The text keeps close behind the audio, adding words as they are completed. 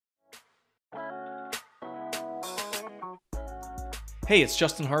Hey, it's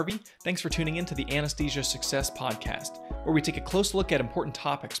Justin Harvey. Thanks for tuning in to the Anesthesia Success Podcast, where we take a close look at important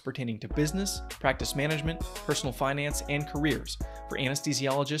topics pertaining to business, practice management, personal finance, and careers for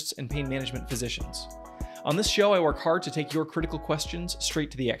anesthesiologists and pain management physicians. On this show, I work hard to take your critical questions straight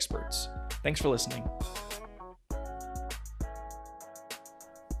to the experts. Thanks for listening.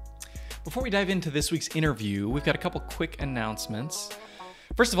 Before we dive into this week's interview, we've got a couple quick announcements.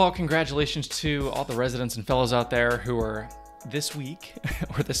 First of all, congratulations to all the residents and fellows out there who are this week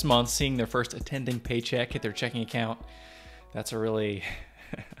or this month seeing their first attending paycheck hit their checking account. That's a really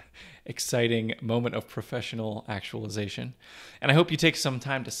exciting moment of professional actualization. And I hope you take some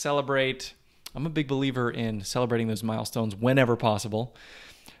time to celebrate. I'm a big believer in celebrating those milestones whenever possible.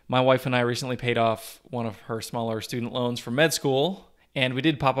 My wife and I recently paid off one of her smaller student loans for med school, and we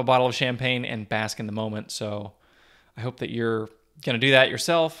did pop a bottle of champagne and bask in the moment. So I hope that you're going to do that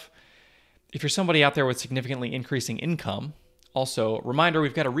yourself. If you're somebody out there with significantly increasing income, also, reminder,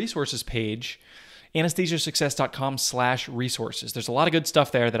 we've got a resources page, anesthesiasuccess.com/resources. There's a lot of good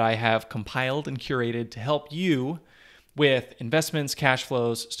stuff there that I have compiled and curated to help you with investments, cash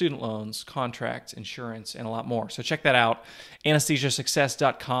flows, student loans, contracts, insurance, and a lot more. So check that out,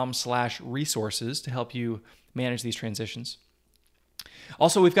 anesthesiasuccess.com/resources to help you manage these transitions.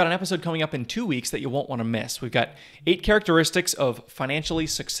 Also, we've got an episode coming up in 2 weeks that you won't want to miss. We've got 8 characteristics of financially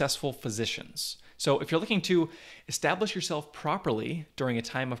successful physicians. So if you're looking to establish yourself properly during a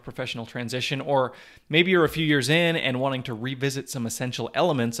time of professional transition, or maybe you're a few years in and wanting to revisit some essential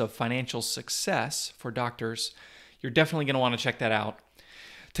elements of financial success for doctors, you're definitely going to want to check that out.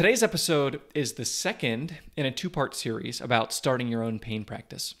 Today's episode is the second in a 2-part series about starting your own pain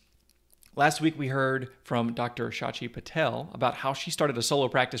practice. Last week, we heard from Dr. Shachi Patel about how she started a solo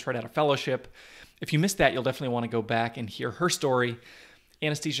practice right out of fellowship. If you missed that, you'll definitely want to go back and hear her story.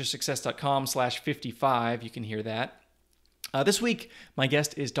 anesthesiasuccess.com/55, you can hear that. This week, my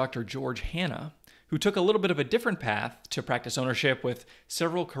guest is Dr. George Hanna, who took a little bit of a different path to practice ownership with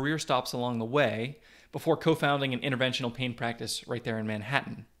several career stops along the way before co-founding an interventional pain practice right there in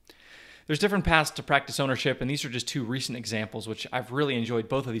Manhattan. There's different paths to practice ownership, and these are just 2 recent examples, which I've really enjoyed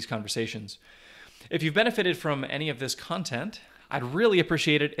both of these conversations. If you've benefited from any of this content, I'd really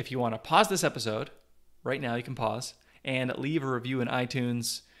appreciate it if you want to pause this episode. Right now, you can pause and leave a review in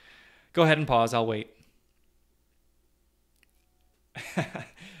iTunes. Go ahead and pause. I'll wait.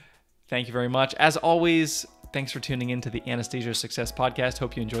 Thank you very much. As always, thanks for tuning in to the Anesthesia Success Podcast.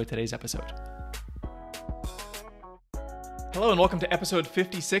 Hope you enjoyed today's episode. Hello and welcome to episode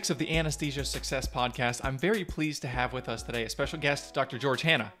 56 of the Anesthesia Success Podcast. I'm very pleased to have with us today a special guest, Dr. George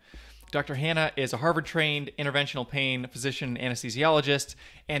Hanna. Dr. Hanna is a Harvard-trained interventional pain physician anesthesiologist,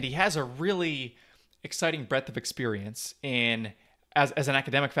 and he has a really exciting breadth of experience as an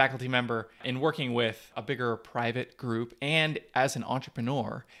academic faculty member in working with a bigger private group and as an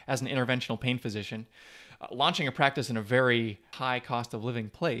entrepreneur, as an interventional pain physician, launching a practice in a very high cost of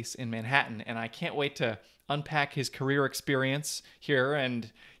living place in Manhattan. And I can't wait to unpack his career experience here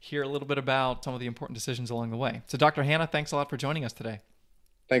and hear a little bit about some of the important decisions along the way. So Dr. Hanna, thanks a lot for joining us today.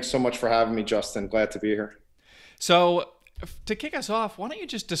 Thanks so much for having me, Justin. Glad to be here. So to kick us off, why don't you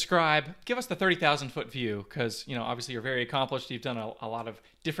just give us the 30,000-foot view, because, obviously you're very accomplished. You've done a lot of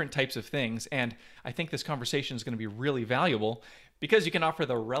different types of things, and I think this conversation is going to be really valuable because you can offer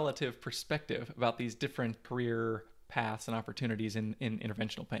the relative perspective about these different career paths and opportunities in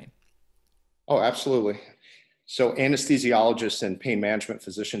interventional pain. Oh, absolutely. So anesthesiologists and pain management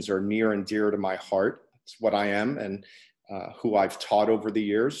physicians are near and dear to my heart. It's what I am and who I've taught over the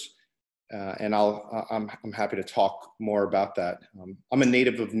years. And I'm happy to talk more about that. I'm a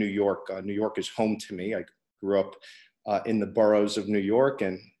native of New York. New York is home to me. I grew up in the boroughs of New York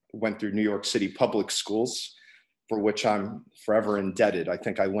and went through New York City public schools, for which I'm forever indebted. I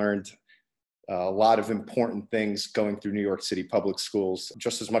think I learned a lot of important things going through New York City public schools,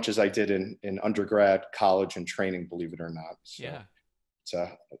 just as much as I did in undergrad, college, and training, believe it or not. So yeah. It's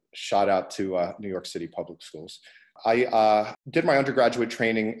a shout out to New York City public schools. I did my undergraduate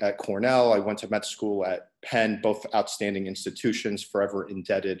training at Cornell. I went to med school at Penn, both outstanding institutions, forever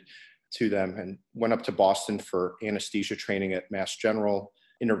indebted to them, and went up to Boston for anesthesia training at Mass General,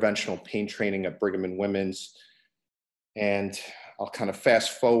 interventional pain training at Brigham and Women's. And I'll kind of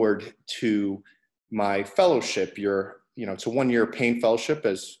fast forward to my fellowship. It's a 1-year pain fellowship,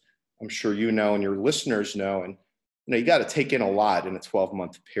 as I'm sure you know and your listeners know, and you got to take in a lot in a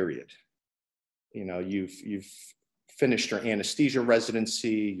 12-month period. You've finished your anesthesia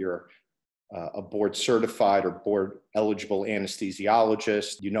residency, you're a board certified or board eligible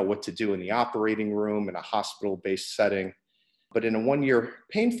anesthesiologist, you know what to do in the operating room in a hospital-based setting. But in a 1-year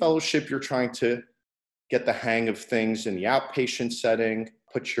pain fellowship, you're trying to get the hang of things in the outpatient setting,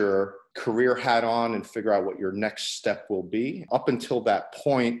 put your career hat on and figure out what your next step will be. Up until that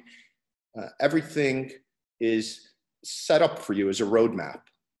point, everything is set up for you as a roadmap.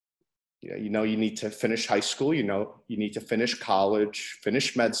 You know, you need to finish high school, you need to finish college,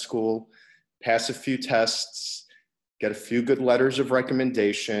 finish med school, pass a few tests, get a few good letters of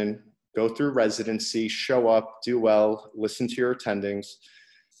recommendation, go through residency, show up, do well, listen to your attendings.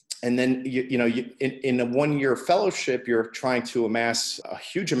 And then, in a one-year fellowship, you're trying to amass a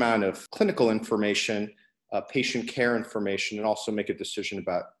huge amount of clinical information, patient care information, and also make a decision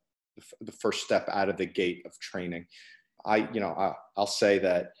about the first step out of the gate of training. I'll say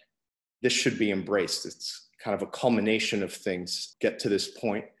that this should be embraced. It's kind of a culmination of things get to this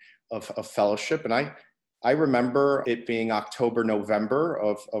point of fellowship. And I remember it being October, November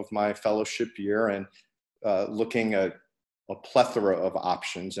of my fellowship year, and looking at a plethora of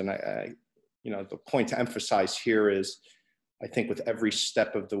options. And the point to emphasize here is, I think with every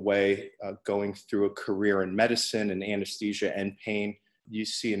step of the way, going through a career in medicine and anesthesia and pain, you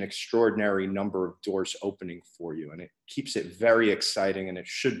see an extraordinary number of doors opening for you. And it keeps it very exciting, and it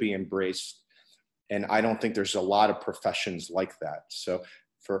should be embraced. And I don't think there's a lot of professions like that. So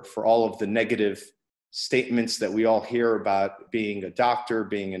for all of the negative statements that we all hear about being a doctor,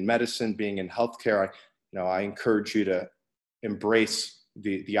 being in medicine, being in healthcare, I encourage you to embrace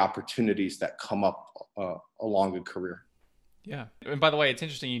the opportunities that come up along a career. Yeah. And by the way, it's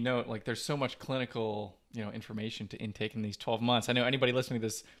interesting, like there's so much clinical, information to intake in these 12 months. I know anybody listening to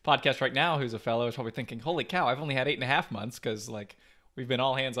this podcast right now who's a fellow is probably thinking, holy cow, I've only had 8.5 months, because like we've been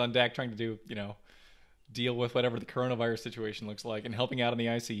all hands on deck trying to do, deal with whatever the coronavirus situation looks like, and helping out in the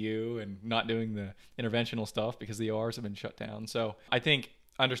ICU and not doing the interventional stuff because the ORs have been shut down. So I think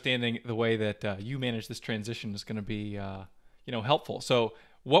understanding the way that you manage this transition is going to be, helpful. So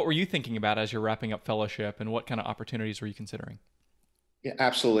what were you thinking about as you're wrapping up fellowship, and what kind of opportunities were you considering? Yeah,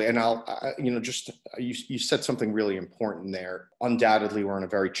 absolutely. And you said something really important there. Undoubtedly, we're in a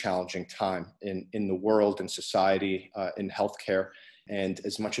very challenging time in the world and society, in healthcare. And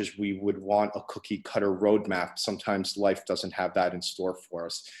as much as we would want a cookie cutter roadmap, sometimes life doesn't have that in store for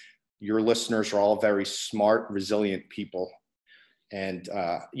us. Your listeners are all very smart, resilient people. And,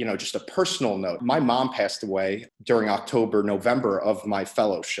 just a personal note, my mom passed away during October, November of my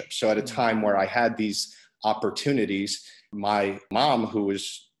fellowship. So at a time where I had these opportunities, my mom, who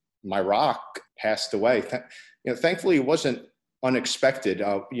was my rock, passed away. Thankfully, it wasn't unexpected.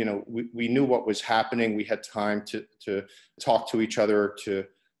 We knew what was happening. We had time to talk to each other, to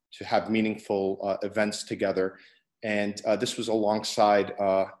have meaningful events together. And this was alongside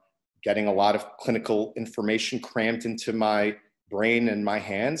getting a lot of clinical information crammed into my brain and my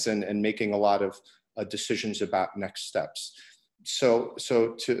hands, and making a lot of decisions about next steps. So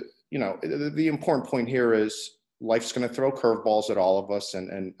the important point here is life's going to throw curveballs at all of us.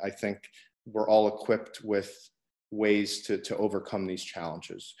 And I think we're all equipped with ways to overcome these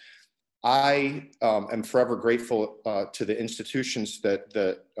challenges. I am forever grateful to the institutions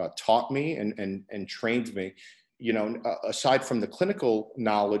that taught me and trained me. Aside from the clinical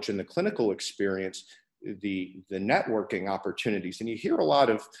knowledge and the clinical experience, the networking opportunities. And you hear a lot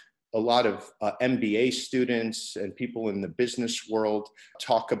of MBA students and people in the business world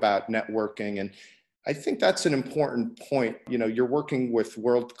talk about networking. And I think that's an important point. You're working with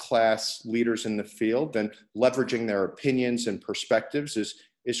world-class leaders in the field, and leveraging their opinions and perspectives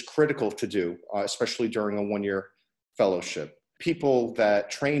is critical to do, especially during a one-year fellowship. People that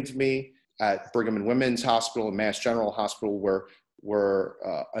trained me at Brigham and Women's Hospital and Mass General Hospital were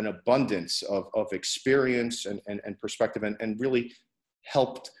an abundance of experience and perspective, and really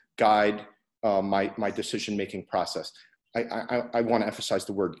helped guide my decision-making process. I want to emphasize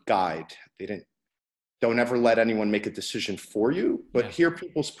the word guide. Don't ever let anyone make a decision for you, but hear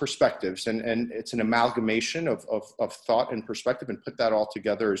people's perspectives, and it's an amalgamation of thought and perspective, and put that all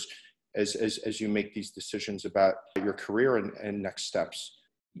together as you make these decisions about your career and next steps.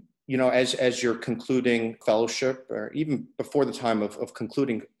 As you're concluding fellowship, or even before the time of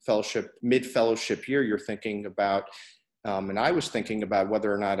concluding fellowship, mid-fellowship year, you're thinking about, and I was thinking about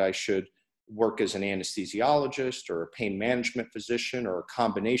whether or not I should work as an anesthesiologist or a pain management physician, or a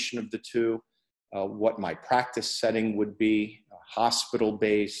combination of the two, what my practice setting would be,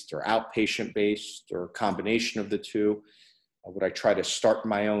 hospital-based or outpatient-based, or a combination of the two. Would I try to start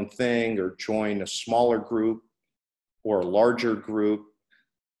my own thing, or join a smaller group or a larger group,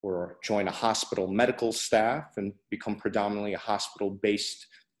 or join a hospital medical staff and become predominantly a hospital-based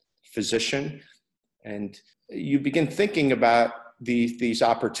physician? And you begin thinking about these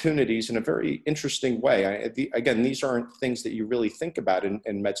opportunities in a very interesting way. Again, these aren't things that you really think about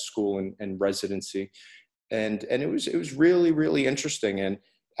in med school and residency. And it was really, really interesting. And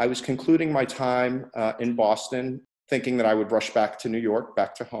I was concluding my time in Boston, thinking that I would rush back to New York,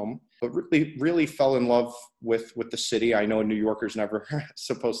 back to home, but really, really fell in love with the city. I know a New Yorker's never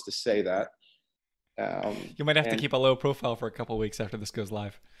supposed to say that. You might have to keep a low profile for a couple of weeks after this goes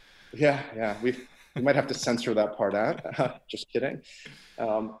live. Yeah, we might have to censor that part out. Just kidding.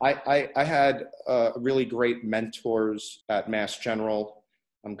 I had really great mentors at Mass General.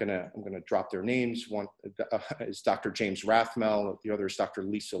 I'm gonna drop their names. One is Dr. James Rathmel. The other is Dr.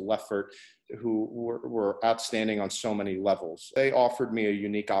 Lisa Leffert, who were outstanding on so many levels. They offered me a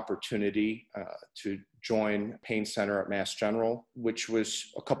unique opportunity to join Pain Center at Mass General, which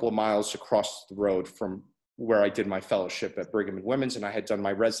was a couple of miles across the road from where I did my fellowship at Brigham and Women's, and I had done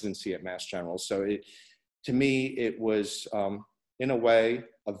my residency at Mass General. So to me, it was, in a way,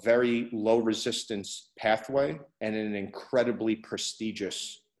 a very low resistance pathway and an incredibly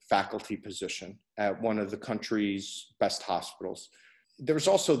prestigious faculty position at one of the country's best hospitals. There was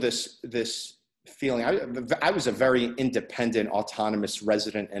also this feeling, I was a very independent, autonomous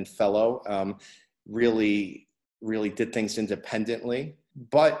resident and fellow, really did things independently.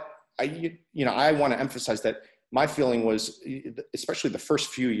 But I want to emphasize that my feeling was, especially the first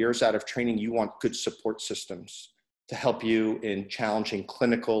few years out of training, you want good support systems to help you in challenging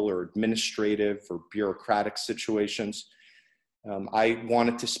clinical or administrative or bureaucratic situations. I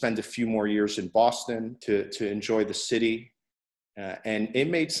wanted to spend a few more years in Boston to enjoy the city. And it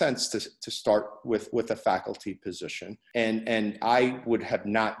made sense to start with a faculty position. And I would have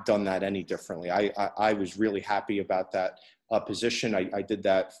not done that any differently. I was really happy about that position. I did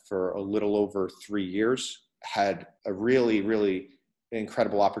that for a little over 3 years, had a really, really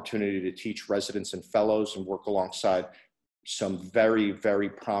incredible opportunity to teach residents and fellows and work alongside some very, very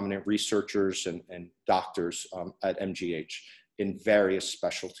prominent researchers and doctors at MGH in various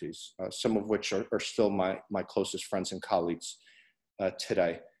specialties, some of which are still my closest friends and colleagues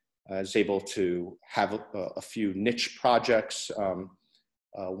today. I was able to have a few niche projects,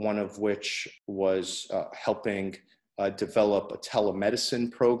 one of which was helping develop a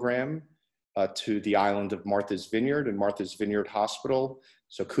telemedicine program to the island of Martha's Vineyard and Martha's Vineyard Hospital.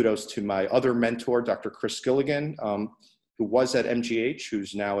 So kudos to my other mentor, Dr. Chris Gilligan, who was at MGH,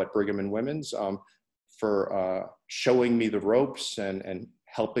 who's now at Brigham and Women's, for showing me the ropes and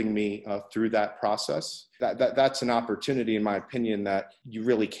helping me through that process. That's an opportunity, in my opinion, that you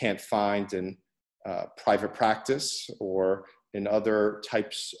really can't find in private practice or in other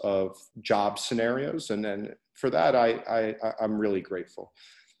types of job scenarios. And then for that, I'm really grateful.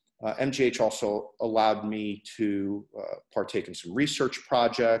 MGH also allowed me to partake in some research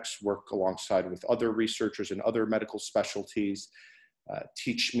projects, work alongside with other researchers in other medical specialties,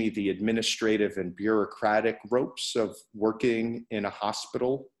 teach me the administrative and bureaucratic ropes of working in a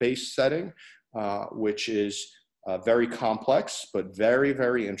hospital-based setting, which is very complex, but very,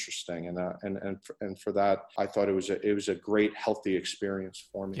 very interesting. And for that, I thought it was a great, healthy experience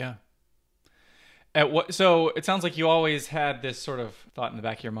for me. Yeah. So it sounds like you always had this sort of thought in the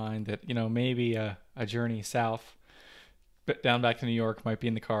back of your mind that, maybe a journey south, but down back to New York might be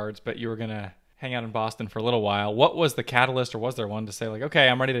in the cards, but you were going to hang out in Boston for a little while. What was the catalyst, or was there one to say like, okay,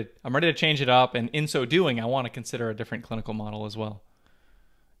 I'm ready to change it up, and in so doing, I want to consider a different clinical model as well?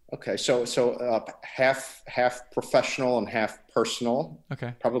 Okay, so half professional and half personal.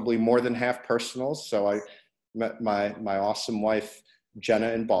 Okay, probably more than half personal. So I met my awesome wife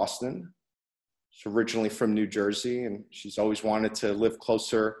Jenna in Boston. She's originally from New Jersey, and she's always wanted to live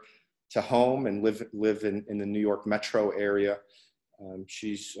closer to home and live in the New York metro area.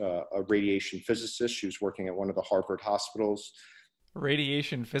 She's a radiation physicist. She was working at one of the Harvard hospitals.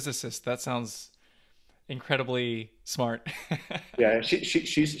 Radiation physicist. That sounds incredibly smart. Yeah,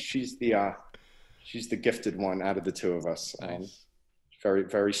 she's the gifted one out of the two of us. Nice. Very,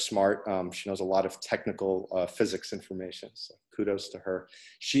 very smart. She knows a lot of technical physics information. So kudos to her.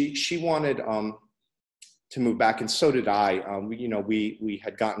 She wanted to move back, and so did I. We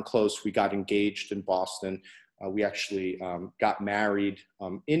had gotten close. We got engaged in Boston. We actually got married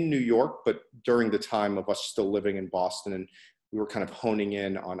in New York, but during the time of us still living in Boston, and we were kind of honing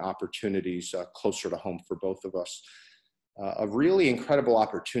in on opportunities closer to home for both of us. A really incredible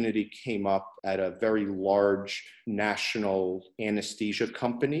opportunity came up at a very large national anesthesia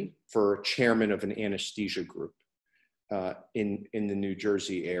company for a chairman of an anesthesia group in the New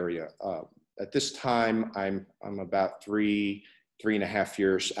Jersey area. At this time, I'm about three and a half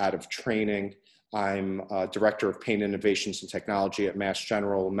years out of training. I'm director of pain innovations and technology at Mass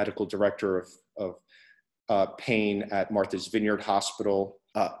General, medical director of pain at Martha's Vineyard Hospital.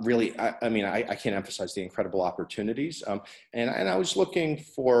 Really, I can't emphasize the incredible opportunities. And I was looking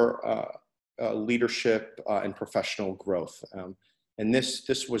for leadership and professional growth. And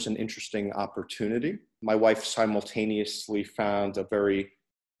this was an interesting opportunity. My wife simultaneously found a very,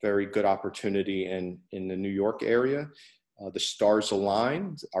 very good opportunity in the New York area. The stars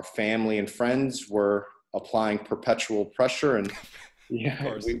aligned. Our family and friends were applying perpetual pressure, and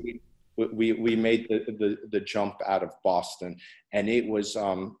yeah, we made the jump out of Boston, and it was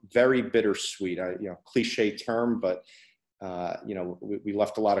very bittersweet. Cliche term, but we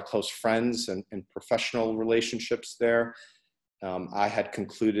left a lot of close friends and professional relationships there. I had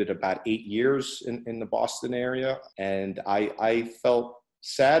concluded about 8 years in the Boston area, and I felt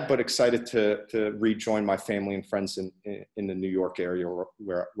sad but excited to rejoin my family and friends in the New York area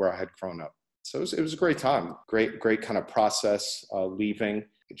where I had grown up. So it was a great time, great kind of process leaving.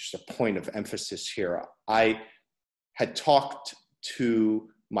 Just a point of emphasis here. I had talked to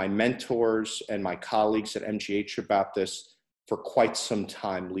my mentors and my colleagues at MGH about this for quite some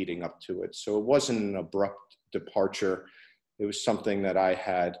time leading up to it. So it wasn't an abrupt departure. It was something that I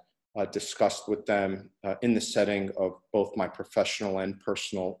had discussed with them in the setting of both my professional and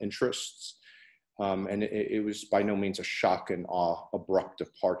personal interests. And it was by no means a shock and awe, abrupt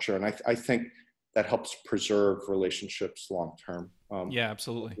departure. And I think that helps preserve relationships long-term. Yeah,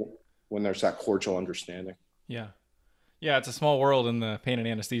 absolutely. When there's that cordial understanding. Yeah. Yeah, it's a small world in the pain and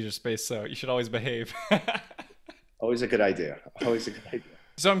anesthesia space, so you should always behave. Always a good idea. Always a good idea.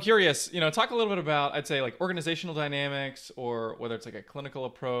 So I'm curious, talk a little bit about, I'd say, like organizational dynamics, or whether it's like a clinical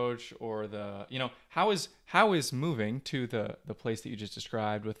approach, or how is moving to the place that you just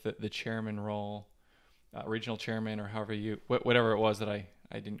described with the chairman role, regional chairman, or however whatever it was that I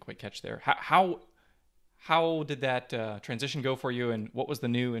didn't quite catch there. How did that transition go for you, and what was the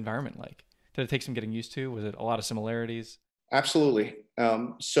new environment like? Did it take some getting used to? Was it a lot of similarities? Absolutely.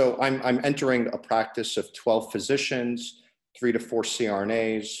 So I'm entering a practice of 12 physicians, 3 to 4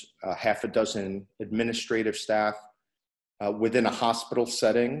 CRNAs, half a dozen administrative staff within a hospital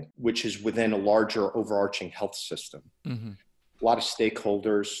setting, which is within a larger overarching health system. Mm-hmm. A lot of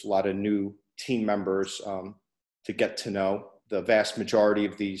stakeholders, a lot of new team members to get to know. The vast majority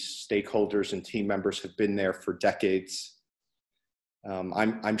of these stakeholders and team members have been there for decades.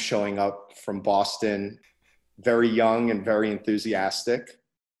 I'm showing up from Boston, very young and very enthusiastic,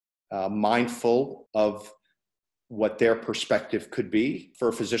 mindful of what their perspective could be for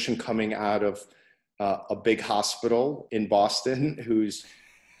a physician coming out of a big hospital in Boston, who's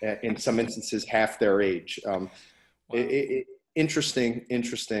in some instances half their age. Wow. Interesting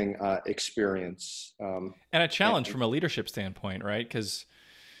experience. And a challenge from a leadership standpoint, right? Because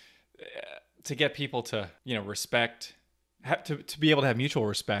to get people to, respect, to be able to have mutual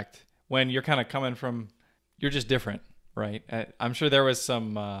respect when you're kind of coming from, you're just different, right? I'm sure there was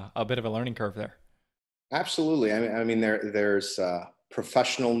a bit of a learning curve there. Absolutely. I mean, there's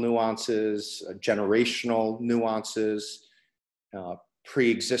professional nuances, generational nuances,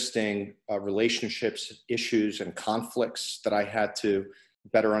 pre-existing relationships, issues, and conflicts that I had to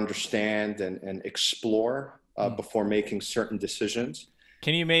better understand and explore before making certain decisions.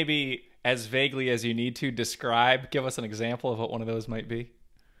 Can you maybe, as vaguely as you need to, give us an example of what one of those might be?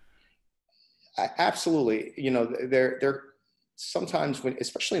 Absolutely. There sometimes,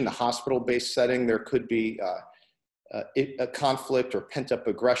 especially in the hospital-based setting, there could be a conflict or pent-up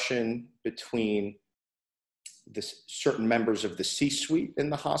aggression between certain members of the C-suite in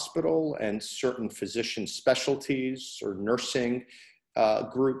the hospital and certain physician specialties or nursing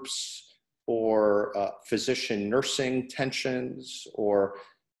groups, or physician nursing tensions, or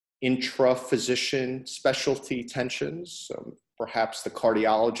intra-physician specialty tensions. Perhaps the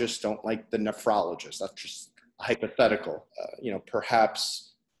cardiologists don't like the nephrologist. That's just hypothetical.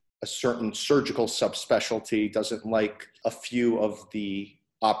 Perhaps a certain surgical subspecialty doesn't like a few of the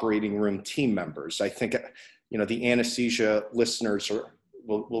operating room team members. I think, the anesthesia listeners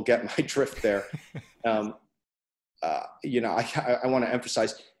will get my drift there. I want to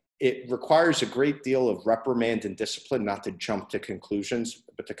emphasize, it requires a great deal of reprimand and discipline not to jump to conclusions,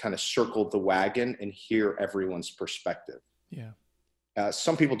 but to kind of circle the wagon and hear everyone's perspective. Yeah.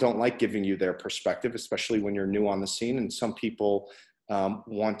 Some people don't like giving you their perspective, especially when you're new on the scene. And some people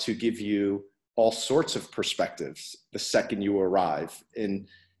want to give you all sorts of perspectives the second you arrive in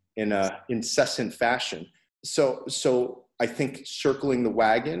an incessant fashion. So I think circling the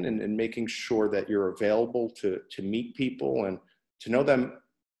wagon and making sure that you're available to meet people and to know them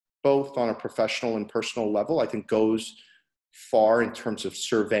both on a professional and personal level, I think goes far in terms of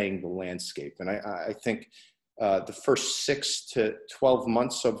surveying the landscape. And I think the first 6 to 12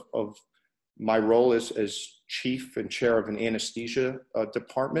 months of my role as chief and chair of an anesthesia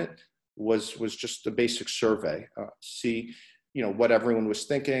department was just a basic survey. See what everyone was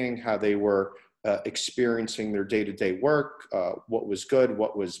thinking, how they were experiencing their day-to-day work, what was good,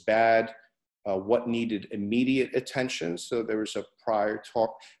 what was bad, what needed immediate attention. So there was a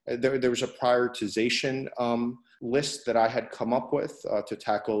there was a prioritization list that I had come up with to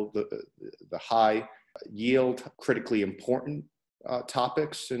tackle the high yield, critically important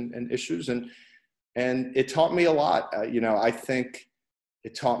topics and issues. And it taught me a lot. I think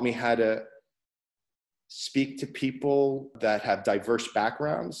it taught me how to speak to people that have diverse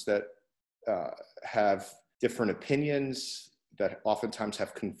backgrounds, that have different opinions, that oftentimes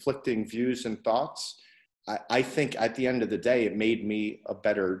have conflicting views and thoughts. I think at the end of the day, it made me a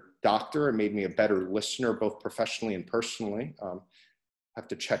better doctor. It made me a better listener, both professionally and personally. I have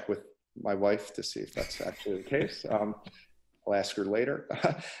to check with my wife to see if that's actually the case. I'll ask her later.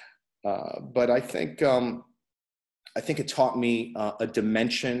 But I think it taught me a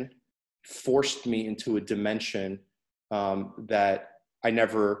dimension, forced me into a dimension that I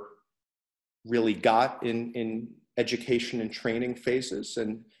never really got in education and training phases.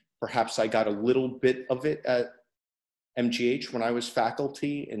 And perhaps I got a little bit of it at MGH when I was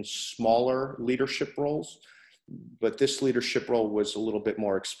faculty in smaller leadership roles. But this leadership role was a little bit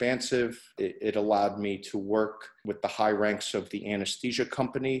more expansive. It allowed me to work with the high ranks of the anesthesia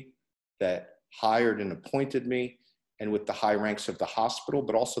company that hired and appointed me, and with the high ranks of the hospital,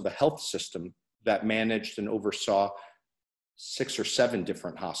 but also the health system that managed and oversaw 6 or 7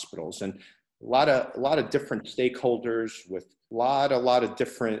 different hospitals, and a lot of different stakeholders with a lot of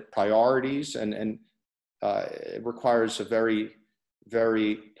different priorities, and it requires a very,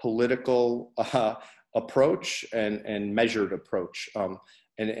 very political approach and measured approach.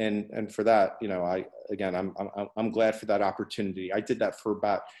 And for that, I'm glad for that opportunity. I did that for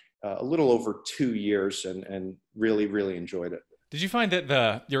about a little over 2 years and really, really enjoyed it. Did you find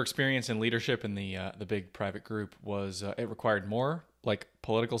that your experience in leadership in the big private group was it required more like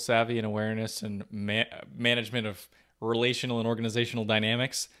political savvy and awareness and management of relational and organizational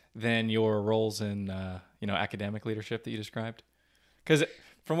dynamics than your roles in academic leadership that you described? Because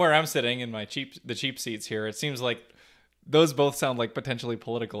from where I'm sitting in the cheap seats here, it seems like those both sound like potentially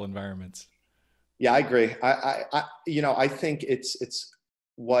political environments. Yeah, I agree. I think it's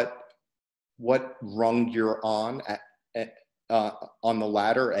what rung you're on the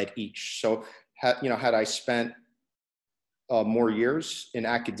ladder at each. So had I spent more years in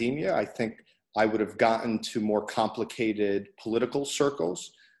academia, I think I would have gotten to more complicated political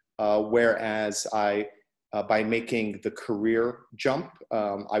circles, whereas by making the career jump,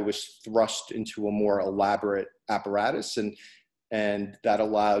 I was thrust into a more elaborate apparatus, and that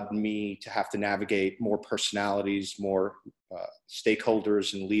allowed me to have to navigate more personalities, more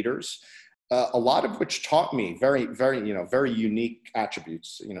stakeholders and leaders, a lot of which taught me very, very, very unique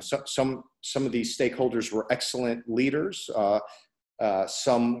attributes. Some of these stakeholders were excellent leaders,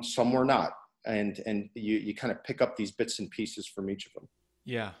 some were not, and you kind of pick up these bits and pieces from each of them.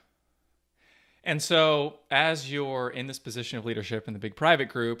 Yeah. And so as you're in this position of leadership in the big private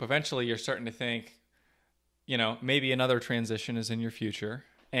group, eventually you're starting to think, maybe another transition is in your future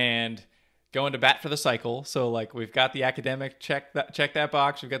and going to bat for the cycle. So like we've got the academic, check that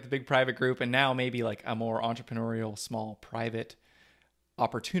box. We've got the big private group, and now maybe like a more entrepreneurial, small private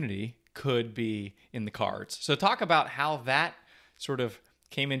opportunity could be in the cards. So talk about how that sort of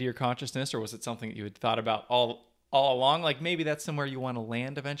came into your consciousness, or was it something that you had thought about all along? Like maybe that's somewhere you want to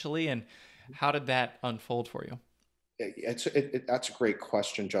land eventually, and how did that unfold for you? That's a great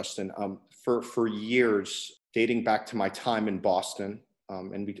question, Justin. For years, dating back to my time in Boston,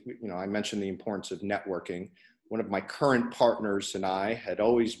 I mentioned the importance of networking. One of my current partners and I had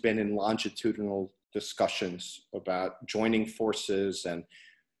always been in longitudinal discussions about joining forces and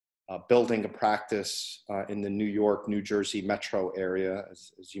building a practice in the New York, New Jersey metro area.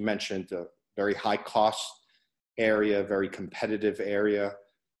 As you mentioned, a very high cost area, very competitive area.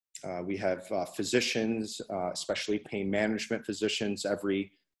 We have physicians, especially pain management physicians,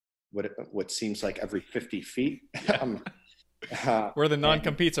 what seems like every 50 feet. Where the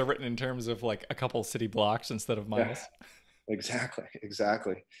non-competes are written in terms of like a couple city blocks instead of miles. Yeah,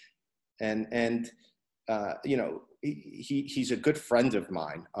 exactly. And he's a good friend of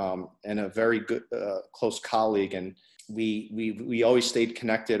mine, and a very good close colleague, and we always stayed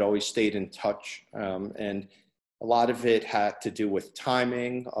connected, always stayed in touch, and a lot of it had to do with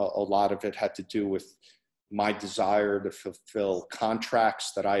timing. A lot of it had to do with my desire to fulfill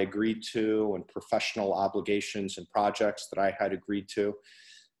contracts that I agreed to and professional obligations and projects that I had agreed to.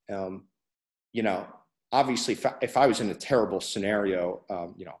 Obviously, if I was in a terrible scenario,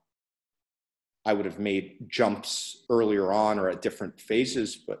 I would have made jumps earlier on or at different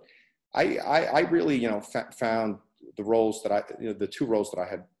phases. But I really, found the roles that the two roles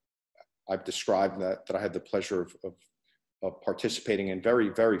that I've described that I had the pleasure of participating in, very,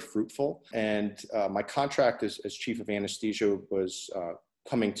 very fruitful. And my contract as chief of anesthesia was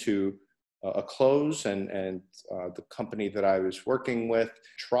coming to a close, and the company that I was working with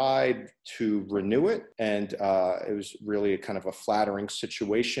tried to renew it, and it was really a kind of a flattering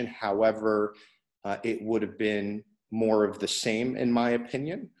situation. However, it would have been more of the same, in my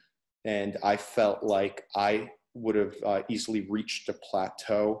opinion, and I felt like I would have easily reached a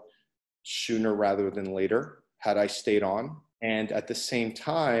plateau sooner rather than later had I stayed on. And at the same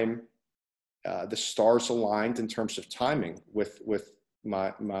time, the stars aligned in terms of timing with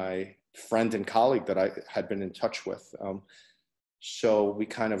my friend and colleague that I had been in touch with. So we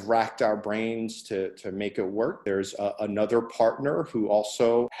kind of racked our brains to make it work. There's another partner who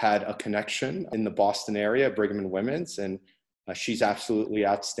also had a connection in the Boston area, Brigham and Women's, and she's absolutely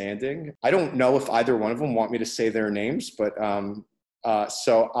outstanding. I don't know if either one of them want me to say their names, but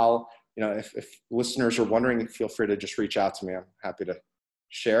so I'll, if listeners are wondering, feel free to just reach out to me. I'm happy to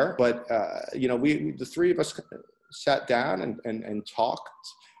share. But the three of us sat down and talked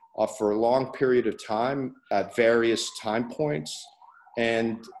for a long period of time at various time points,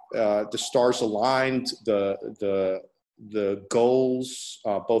 and the stars aligned. The goals,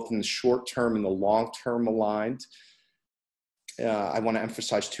 both in the short term and the long term, aligned. I want to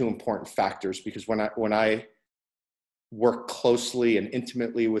emphasize two important factors, because when I work closely and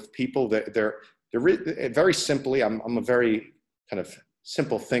intimately with people, they're very simply, I'm a very kind of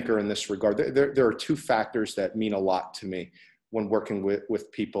simple thinker in this regard. There are two factors that mean a lot to me when working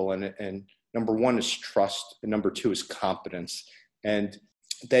with people, and number one is trust, and number two is competence. And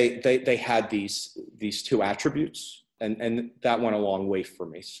they had these two attributes, and that went a long way for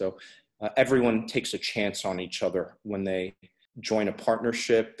me. So everyone takes a chance on each other when they join a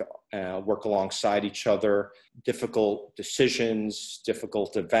partnership, work alongside each other. Difficult decisions,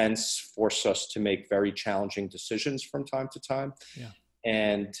 difficult events force us to make very challenging decisions from time to time. Yeah.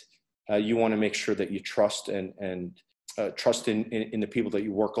 And you want to make sure that you trust and trust in the people that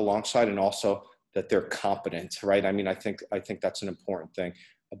you work alongside, and also that they're competent, right? I mean, I think that's an important thing.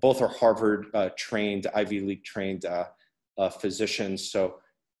 Both are Harvard trained, Ivy League trained physicians. So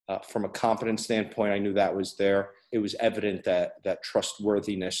from a competence standpoint, I knew that was there. It was evident that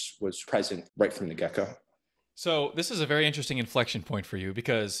trustworthiness was present right from the get-go. So this is a very interesting inflection point for you,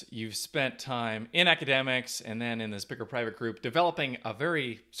 because you've spent time in academics and then in this bigger private group developing a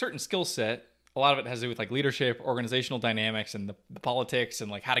very certain skill set. A lot of it has to do with like leadership, organizational dynamics, and the politics,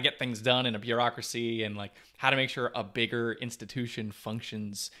 and like how to get things done in a bureaucracy, and like how to make sure a bigger institution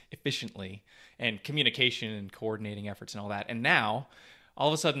functions efficiently, and communication and coordinating efforts and all that. And now all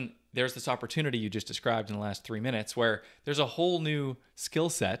of a sudden there's this opportunity you just described in the last 3 minutes where there's a whole new skill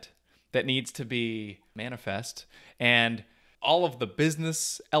set that needs to be manifest, and all of the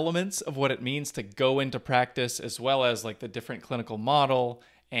business elements of what it means to go into practice, as well as like the different clinical model.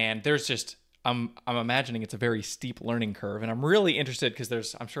 And there's just, I'm imagining it's a very steep learning curve. And I'm really interested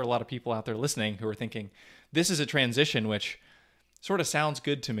because I'm sure a lot of people out there listening who are thinking, this is a transition, which sort of sounds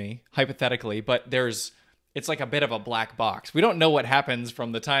good to me, hypothetically, but it's like a bit of a black box. We don't know what happens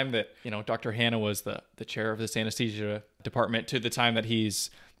from the time that, Dr. Hanna was the chair of this anesthesia department to the time that he's,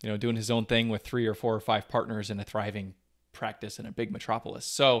 doing his own thing with 3 or 4 or 5 partners in a thriving practice in a big metropolis.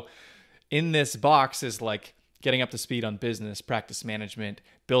 So in this box is like getting up to speed on business, practice management,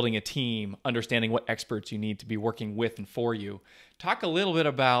 building a team, understanding what experts you need to be working with and for you. Talk a little bit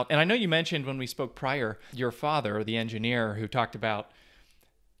about, and I know you mentioned when we spoke prior, your father, the engineer, who talked about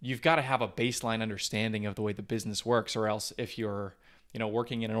you've got to have a baseline understanding of the way the business works, or else if you're,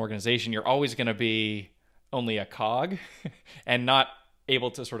 working in an organization, you're always going to be only a cog and not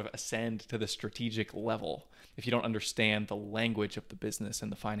able to sort of ascend to the strategic level if you don't understand the language of the business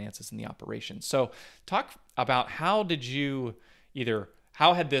and the finances and the operations. So talk about how had you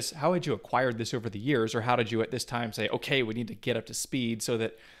acquired this over the years, or how did you at this time say, okay, we need to get up to speed so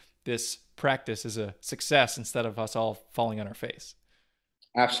that this practice is a success instead of us all falling on our face?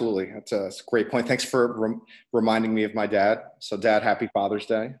 Absolutely. That's a great point. Thanks for reminding me of my dad. So Dad, happy Father's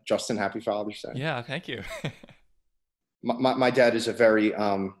Day. Justin, happy Father's Day. Yeah, thank you. My dad is a very,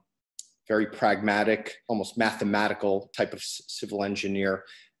 very pragmatic, almost mathematical type of civil engineer.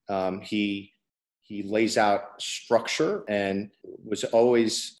 He lays out structure and was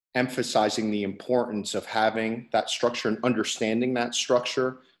always emphasizing the importance of having that structure and understanding that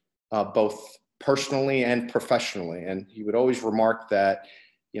structure, both personally and professionally. And he would always remark that,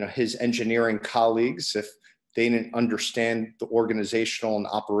 his engineering colleagues, if they didn't understand the organizational and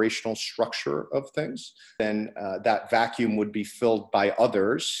operational structure of things, then that vacuum would be filled by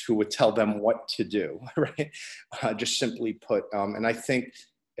others who would tell them what to do, right? Just simply put. And I think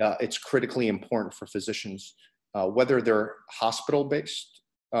it's critically important for physicians, whether they're hospital-based,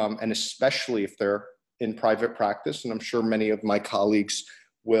 and especially if they're in private practice, and I'm sure many of my colleagues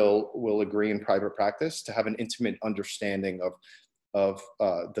will agree in private practice, to have an intimate understanding of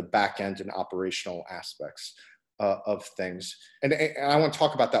the back end and operational aspects of things. And I want to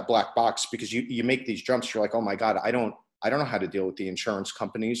talk about that black box, because you make these jumps. You're like, oh my God, I don't know how to deal with the insurance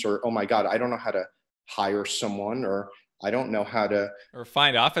companies, or oh my God, I don't know how to hire someone, or I don't know how to, or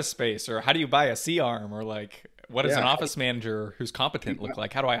find office space, or how do you buy a C-arm, or like, what does an office manager who's competent look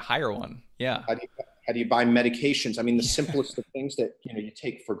like? How do I hire one? Yeah. How do you buy medications? I mean, the simplest of things that you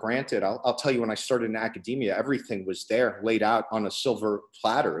take for granted. I'll tell you, when I started in academia, everything was there, laid out on a silver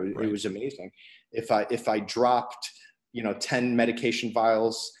platter. It was amazing. If I dropped 10 medication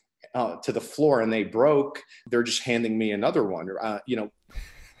vials to the floor and they broke, they're just handing me another one. The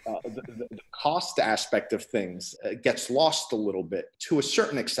cost aspect of things gets lost a little bit to a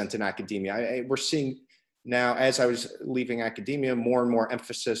certain extent in academia. We're seeing now, as I was leaving academia, more and more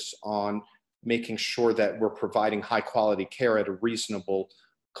emphasis on making sure that we're providing high quality care at a reasonable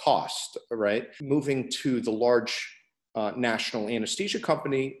cost, right? Moving to the large national anesthesia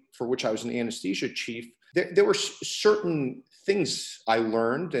company, for which I was an anesthesia chief, there were certain things I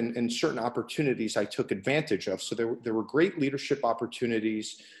learned and certain opportunities I took advantage of. So there were great leadership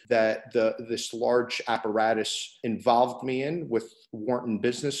opportunities that this large apparatus involved me in, with Wharton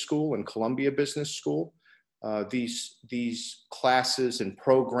Business School and Columbia Business School. These classes and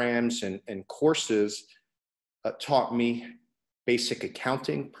programs and courses taught me basic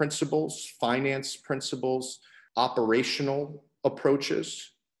accounting principles, finance principles, operational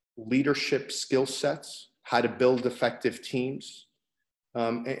approaches, leadership skill sets, how to build effective teams.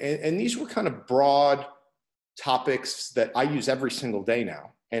 And these were kind of broad topics that I use every single day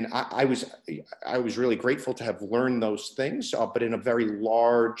now. And I was really grateful to have learned those things, but in a very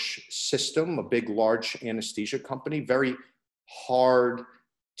large system, a big, large anesthesia company, very hard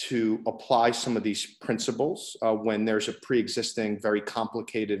to apply some of these principles when there's a pre-existing, very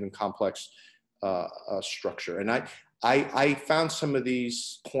complicated and complex structure. And I found some of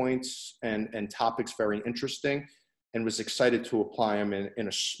these points and topics very interesting, and was excited to apply them in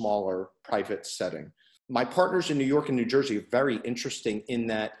a smaller private setting. My partners in New York and New Jersey are very interesting in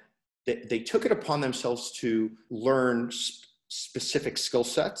that they took it upon themselves to learn specific skill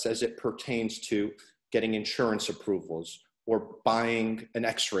sets as it pertains to getting insurance approvals, or buying an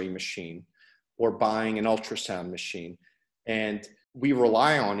X-ray machine, or buying an ultrasound machine. And we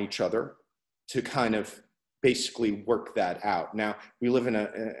rely on each other to kind of basically work that out. Now, we live in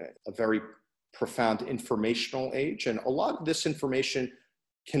a very profound informational age, and a lot of this information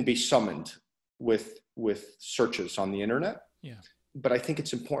can be summoned with searches on the internet. Yeah. But I think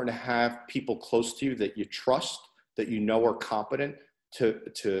it's important to have people close to you that you trust, that are competent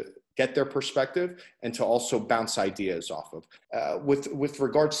to get their perspective, and to also bounce ideas off of. With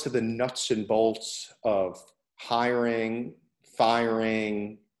regards to the nuts and bolts of hiring,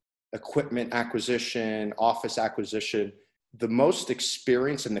 firing, equipment acquisition, office acquisition, the most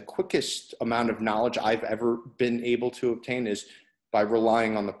experience and the quickest amount of knowledge I've ever been able to obtain is by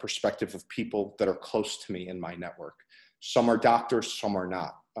relying on the perspective of people that are close to me in my network. Some are doctors, some are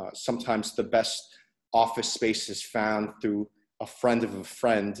not. Sometimes the best office space is found through a friend of a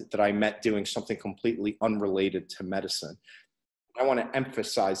friend that I met doing something completely unrelated to medicine. I want to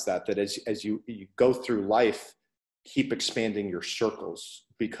emphasize that as you go through life, keep expanding your circles,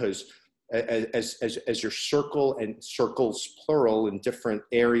 because as your circle, and circles plural, in different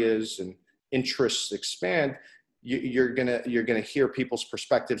areas and interests expand, you're gonna hear people's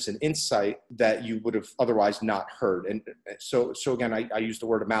perspectives and insight that you would have otherwise not heard. And so again, I used the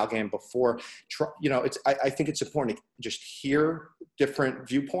word amalgam before. I think it's important to just hear different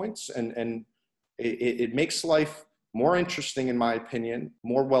viewpoints, and it makes life more interesting, in my opinion,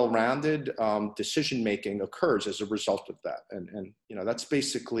 more well-rounded. Decision making occurs as a result of that, and that's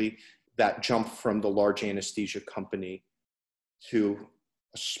basically that jump from the large anesthesia company to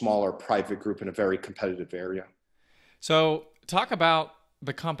a smaller private group in a very competitive area. So talk about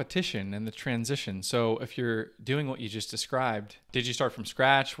the competition and the transition. So if you're doing what you just described, did you start from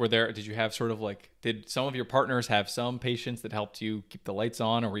scratch? Did you have did some of your partners have some patients that helped you keep the lights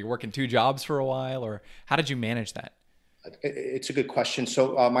on, or were you working two jobs for a while, or how did you manage that? It's a good question.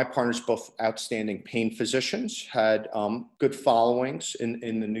 So my partners, both outstanding pain physicians, had good followings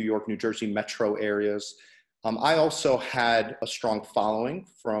in the New York, New Jersey metro areas. I also had a strong following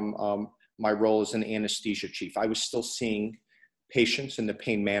from my role as an anesthesia chief. I was still seeing patients in the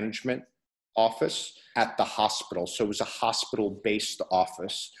pain management office at the hospital. So it was a hospital-based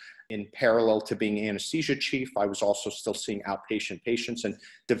office. In parallel to being anesthesia chief, I was also still seeing outpatient patients and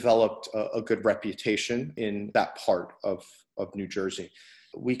developed a good reputation in that part of New Jersey.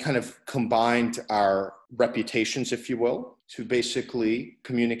 We kind of combined our reputations, if you will, to basically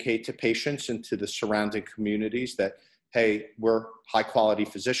communicate to patients and to the surrounding communities that, hey, we're high quality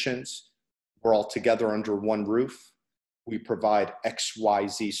physicians. We're all together under one roof. We provide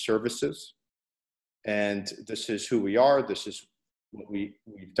XYZ services. And this is who we are. This is what we've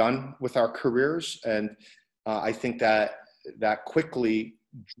done with our careers. And I think that quickly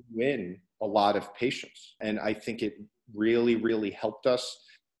drew in a lot of patients. And I think it really, really helped us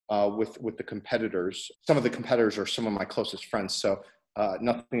with the competitors. Some of the competitors are some of my closest friends. So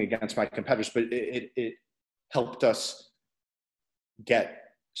nothing against my competitors, but it helped us get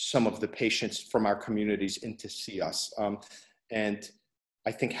some of the patients from our communities in to see us. And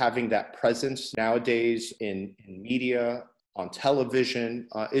I think having that presence nowadays in media, on television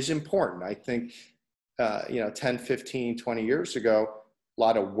is important. I think, 10, 15, 20 years ago, a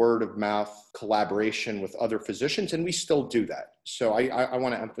lot of word of mouth collaboration with other physicians, and we still do that. So I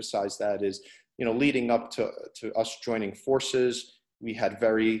want to emphasize that is, leading up to us joining forces, we had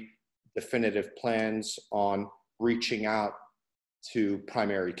very definitive plans on reaching out to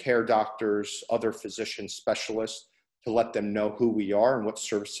primary care doctors, other physician specialists, to let them know who we are and what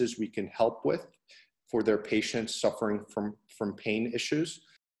services we can help with for their patients suffering from pain issues.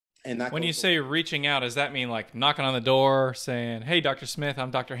 And that when you say reaching out, does that mean like knocking on the door saying, hey, Dr. Smith, I'm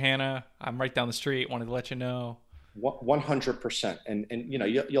Dr. Hanna. I'm right down the street. Wanted to let you know. 100%. And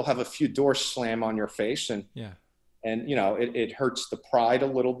you'll have a few doors slam on your face, and it hurts the pride a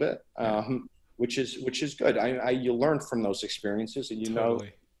little bit, which is good. You learn from those experiences, and you know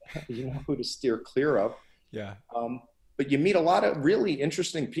who to steer clear of. Yeah. But you meet a lot of really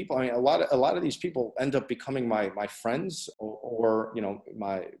interesting people. I mean, a lot of these people end up becoming my friends or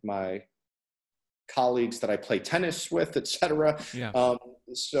my colleagues that I play tennis with, et cetera. Yeah.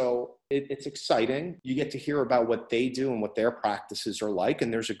 So it's exciting. You get to hear about what they do and what their practices are like,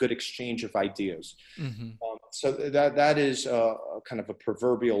 and there's a good exchange of ideas. Mm-hmm. So that is kind of a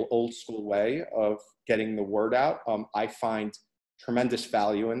proverbial old school way of getting the word out. I find tremendous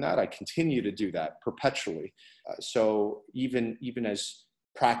value in that. I continue to do that perpetually. So even as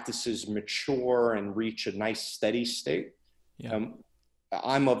practices mature and reach a nice steady state,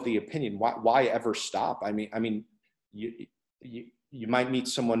 I'm of the opinion, why ever stop? I mean, you might meet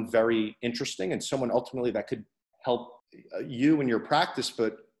someone very interesting and someone ultimately that could help you in your practice,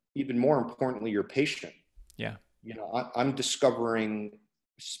 but even more importantly, your patient. Yeah. I'm discovering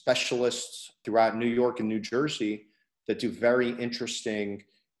specialists throughout New York and New Jersey that do very interesting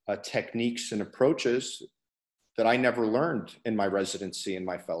techniques and approaches that I never learned in my residency and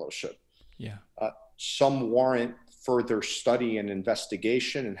my fellowship. Yeah. Some warrant further study and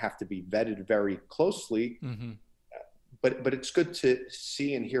investigation and have to be vetted very closely. Mm-hmm. But it's good to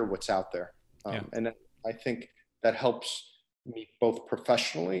see and hear what's out there. And I think that helps me both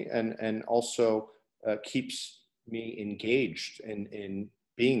professionally and also keeps me engaged in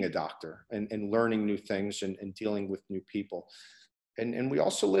being a doctor and learning new things and dealing with new people. And we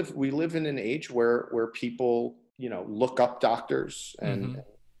also live in an age where people, look up doctors and,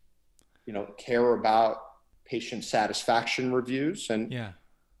 care about patient satisfaction reviews. And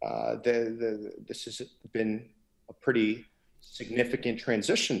this has been a pretty significant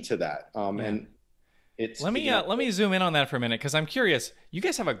transition to that. And it's let me zoom in on that for a minute, because I'm curious. You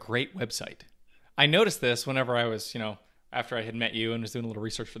guys have a great website. I noticed this whenever I was, after I had met you and was doing a little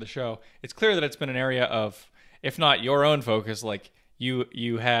research for the show. It's clear that it's been an area of, if not your own focus, like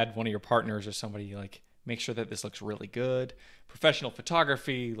you had one of your partners or somebody like make sure that this looks really good. Professional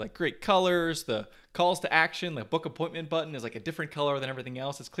photography, like great colors, the calls to action, the book appointment button is like a different color than everything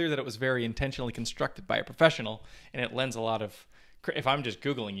else. It's clear that it was very intentionally constructed by a professional, and it lends a lot of, if I'm just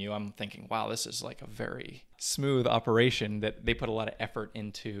Googling you, I'm thinking, wow, this is like a very smooth operation that they put a lot of effort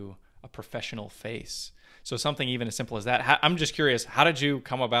into a professional face. So something even as simple as that. I'm just curious, how did you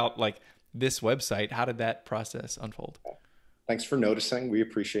come about like this website? How did that process unfold? Thanks for noticing. We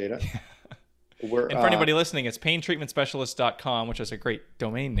appreciate it. And for anybody listening, it's paintreatmentspecialist.com, which is a great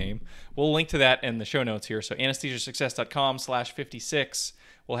domain name. We'll link to that in the show notes here. So anesthesiasuccess.com/56.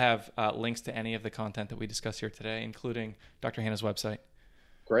 We'll have links to any of the content that we discuss here today, including Dr. Hanna's website.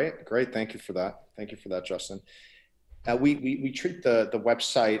 Great. Thank you for that. Justin. We treat the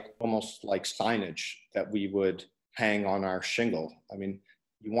website almost like signage that we would hang on our shingle. I mean,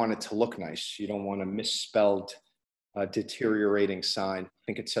 you want it to look nice. You don't want a misspelled deteriorating sign. I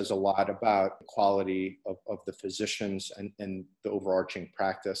think it says a lot about the quality of the physicians and the overarching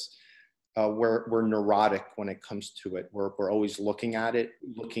practice. We're neurotic when it comes to it. We're always looking at it,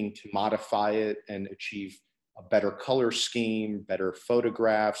 looking to modify it and achieve a better color scheme, better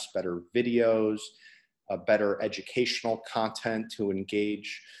photographs, better videos, better educational content to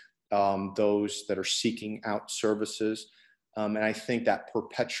engage those that are seeking out services. And I think that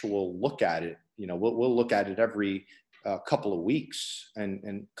perpetual look at it, we'll look at it every couple of weeks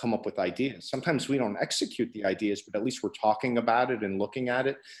and come up with ideas. Sometimes we don't execute the ideas, but at least we're talking about it and looking at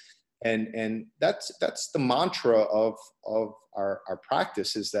it. And that's the mantra of our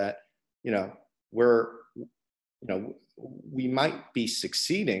practice, is that, we might be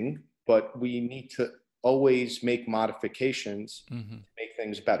succeeding, but we need to always make modifications to make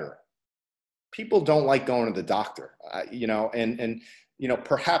things better. People don't like going to the doctor,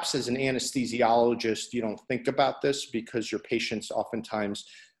 perhaps as an anesthesiologist, you don't think about this because your patients oftentimes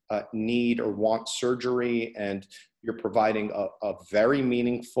need or want surgery, and you're providing a very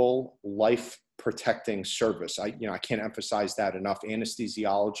meaningful, life-protecting service. I can't emphasize that enough.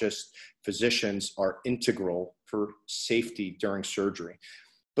 Anesthesiologists, physicians are integral for safety during surgery.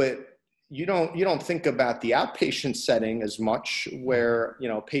 But you don't think about the outpatient setting as much, where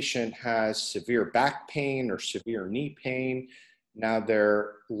a patient has severe back pain or severe knee pain. Now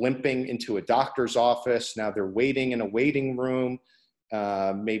they're limping into a doctor's office. Now they're waiting in a waiting room.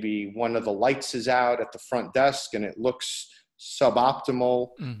 Maybe one of the lights is out at the front desk and it looks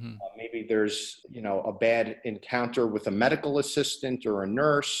suboptimal. Maybe there's a bad encounter with a medical assistant or a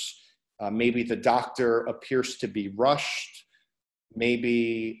nurse. Maybe the doctor appears to be rushed.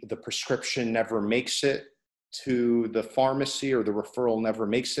 Maybe the prescription never makes it to the pharmacy, or the referral never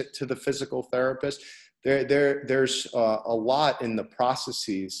makes it to the physical therapist. There's a lot in the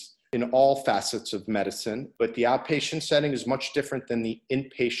processes in all facets of medicine, but the outpatient setting is much different than the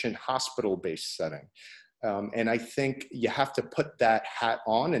inpatient hospital-based setting. And I think you have to put that hat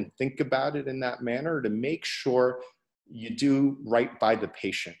on and think about it in that manner to make sure you do right by the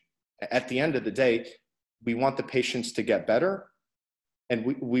patient. At the end of the day, we want the patients to get better,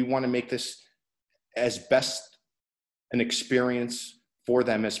 and we want to make this as best an experience for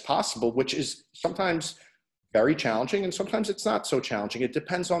them as possible, which is sometimes very challenging, and sometimes it's not so challenging. It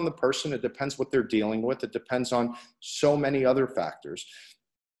depends on the person. It depends what they're dealing with. It depends on so many other factors.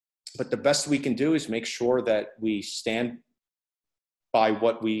 But the best we can do is make sure that we stand by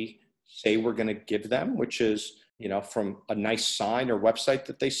what we say we're going to give them, which is, from a nice sign or website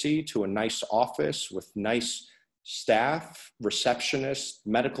that they see, to a nice office with nice staff, receptionists,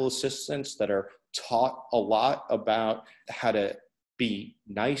 medical assistants that are taught a lot about how to be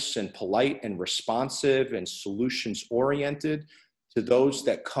nice and polite and responsive and solutions oriented to those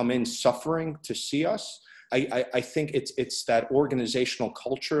that come in suffering to see us. I think it's that organizational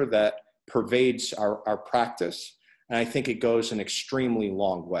culture that pervades our practice. And I think it goes an extremely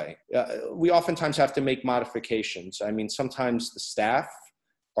long way. We oftentimes have to make modifications. I mean, sometimes the staff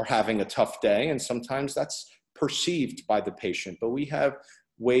are having a tough day, and sometimes that's perceived by the patient. But we have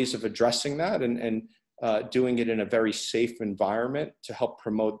ways of addressing that and doing it in a very safe environment to help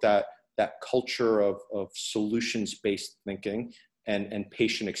promote that culture of solutions-based thinking and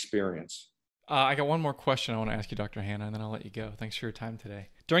patient experience. I got one more question I want to ask you, Dr. Hanna, and then I'll let you go. Thanks for your time today.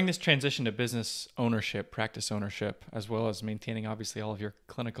 During this transition to business ownership, practice ownership, as well as maintaining obviously all of your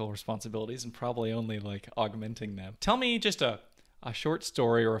clinical responsibilities and probably only like augmenting them, tell me just a short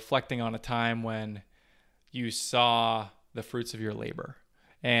story or reflecting on a time when you saw the fruits of your labor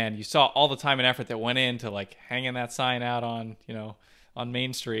and you saw all the time and effort that went into like hanging that sign out on, on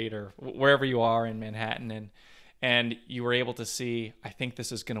Main Street or wherever you are in Manhattan, and you were able to see, I think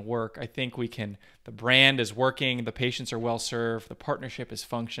this is going to work. I think the brand is working. The patients are well served. The partnership is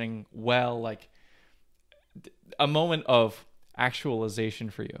functioning well. Like a moment of actualization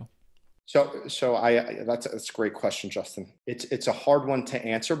for you. So that's a great question, Justin. It's a hard one to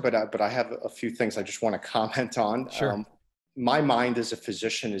answer, but I have a few things I just want to comment on. Sure. My mind as a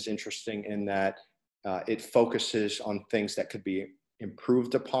physician is interesting in that it focuses on things that could be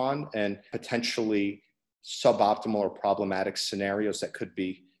improved upon and potentially suboptimal or problematic scenarios that could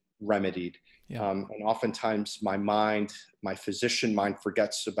be remedied. Yeah. And oftentimes my physician mind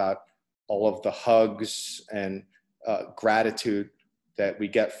forgets about all of the hugs and gratitude that we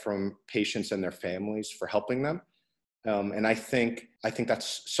get from patients and their families for helping them. And I think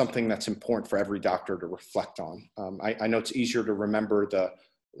that's something that's important for every doctor to reflect on. I know it's easier to remember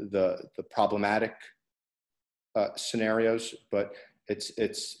the problematic scenarios, but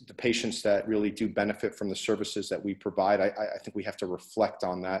it's the patients that really do benefit from the services that we provide. I think we have to reflect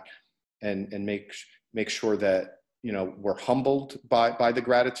on that and make sure that were humbled by the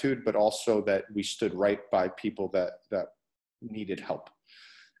gratitude, but also that we stood right by people that needed help.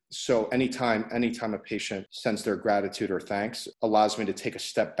 So anytime a patient sends their gratitude or thanks, allows me to take a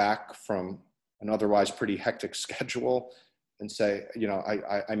step back from an otherwise pretty hectic schedule and say,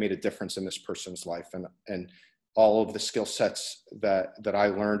 I made a difference in this person's life. And all of the skill sets that I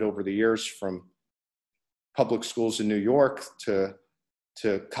learned over the years, from public schools in New York to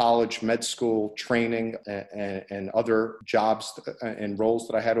college, med school training, and other jobs and roles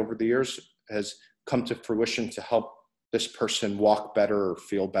that I had over the years, has come to fruition to help this person walk better or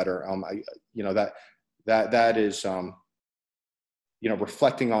feel better. That is,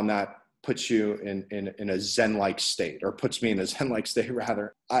 reflecting on that puts you in a Zen-like state, or puts me in a Zen-like state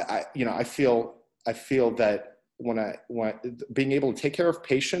rather. I feel that when being able to take care of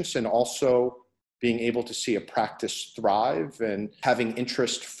patients, and also being able to see a practice thrive, and having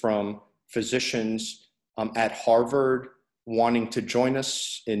interest from physicians at Harvard wanting to join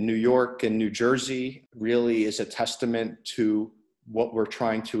us in New York and New Jersey, really is a testament to what we're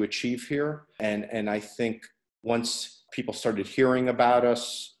trying to achieve here. And I think once people started hearing about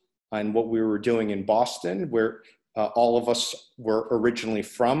us and what we were doing in Boston, where all of us were originally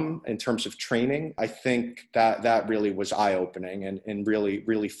from in terms of training, I think that really was eye-opening and really,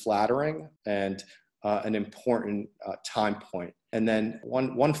 really flattering, and an important time point. And then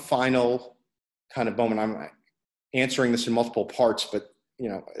one final kind of moment, I'm answering this in multiple parts, but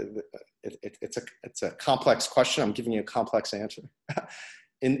it's a complex question. I'm giving you a complex answer.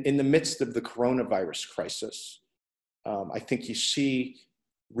 In the midst of the coronavirus crisis, I think you see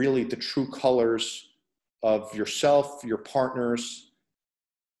really the true colors of yourself, your partners,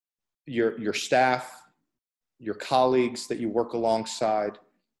 your staff, your colleagues that you work alongside,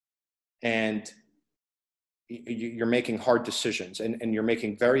 and you're making hard decisions, and you're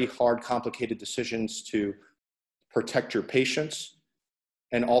making very hard, complicated decisions to protect your patients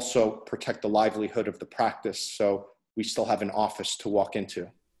and also protect the livelihood of the practice, so we still have an office to walk into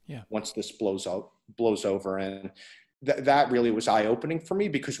once this blows over. And that really was eye-opening for me,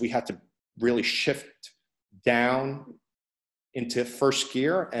 because we had to really shift down into first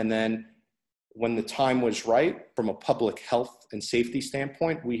gear. And then when the time was right, from a public health and safety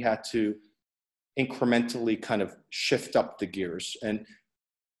standpoint, we had to incrementally kind of shift up the gears. And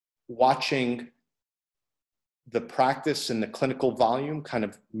watching the practice and the clinical volume kind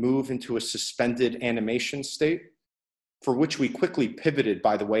of move into a suspended animation state, for which we quickly pivoted,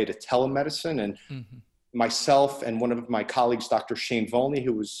 by the way, to telemedicine. And myself and one of my colleagues, Dr. Shane Volney,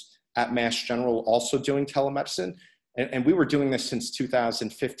 who was at Mass General, also doing telemedicine. And we were doing this since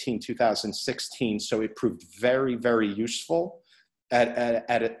 2015, 2016. So it proved very, very useful at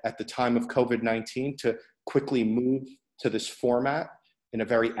the time of COVID-19 to quickly move to this format in a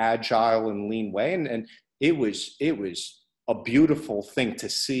very agile and lean way. And it was a beautiful thing to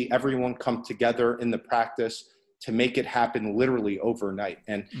see everyone come together in the practice to make it happen literally overnight.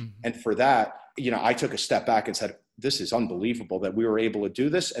 And for that, I took a step back and said, this is unbelievable that we were able to do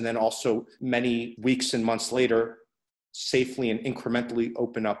this. And then also many weeks and months later, safely and incrementally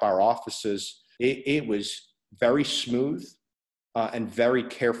open up our offices. It was very smooth and very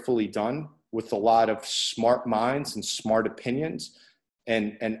carefully done, with a lot of smart minds and smart opinions.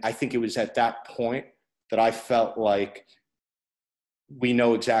 And I think it was at that point that I felt like we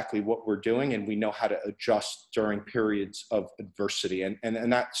know exactly what we're doing, and we know how to adjust during periods of adversity. And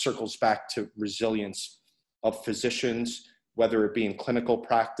that circles back to resilience of physicians, whether it be in clinical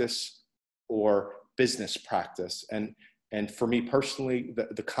practice or business practice. And for me personally,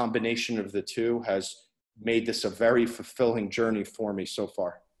 the combination of the two has made this a very fulfilling journey for me so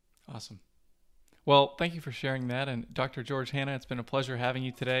far. Awesome. Well, thank you for sharing that. And Dr. George Hanna, it's been a pleasure having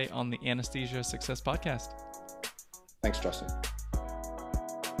you today on the Anesthesia Success Podcast. Thanks, Justin.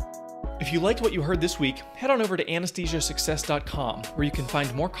 If you liked what you heard this week, head on over to anesthesiasuccess.com, where you can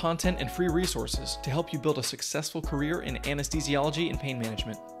find more content and free resources to help you build a successful career in anesthesiology and pain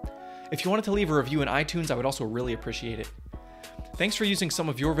management. If you wanted to leave a review in iTunes, I would also really appreciate it. Thanks for using some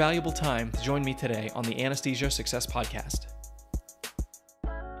of your valuable time to join me today on the Anesthesia Success Podcast.